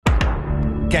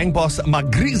Gang boss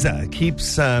Griselda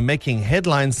keeps making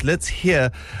headlines. Let's hear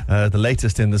the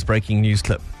latest in this breaking news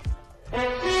clip.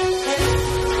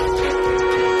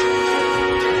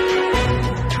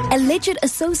 Alleged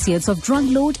associates of drug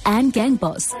lord and gang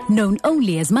boss, known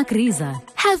only as Griselda,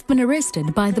 have been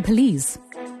arrested by the police.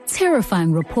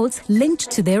 Terrifying reports linked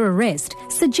to their arrest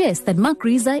suggest that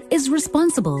Griselda is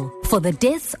responsible for the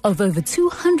deaths of over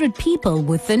 200 people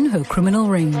within her criminal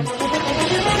ring.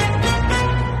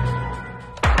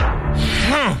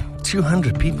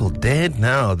 200 people dead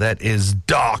now. That is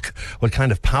dark. What kind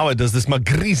of power does this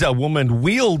Griselda woman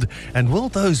wield? And will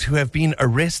those who have been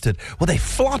arrested, will they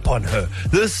flop on her?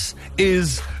 This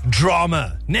is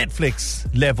drama. Netflix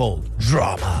level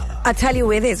drama. I tell you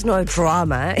where there's no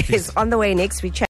drama is on the way next. We chat